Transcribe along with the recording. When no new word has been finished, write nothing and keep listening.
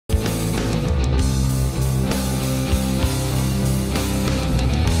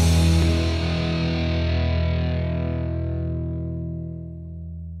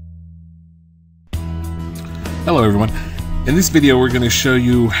Hello everyone. In this video we're going to show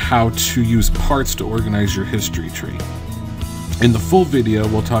you how to use parts to organize your history tree. In the full video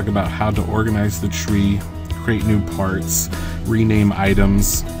we'll talk about how to organize the tree, create new parts, rename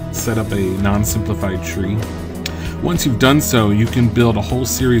items, set up a non-simplified tree. Once you've done so, you can build a whole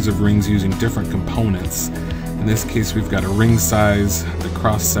series of rings using different components. In this case we've got a ring size, the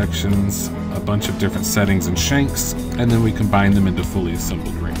cross sections, a bunch of different settings and shanks, and then we combine them into fully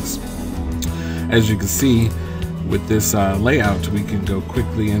assembled rings. As you can see, with this layout, we can go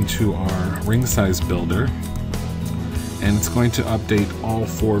quickly into our ring size builder, and it's going to update all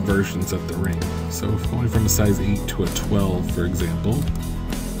 4 versions of the ring. So if going from a size 8 to a 12, for example,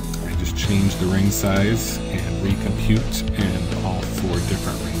 I just change the ring size and recompute, and all 4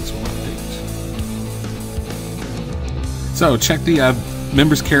 different rings will update. So check the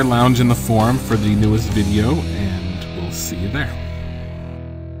Members Care Lounge in the forum for the newest video, and we'll see you there.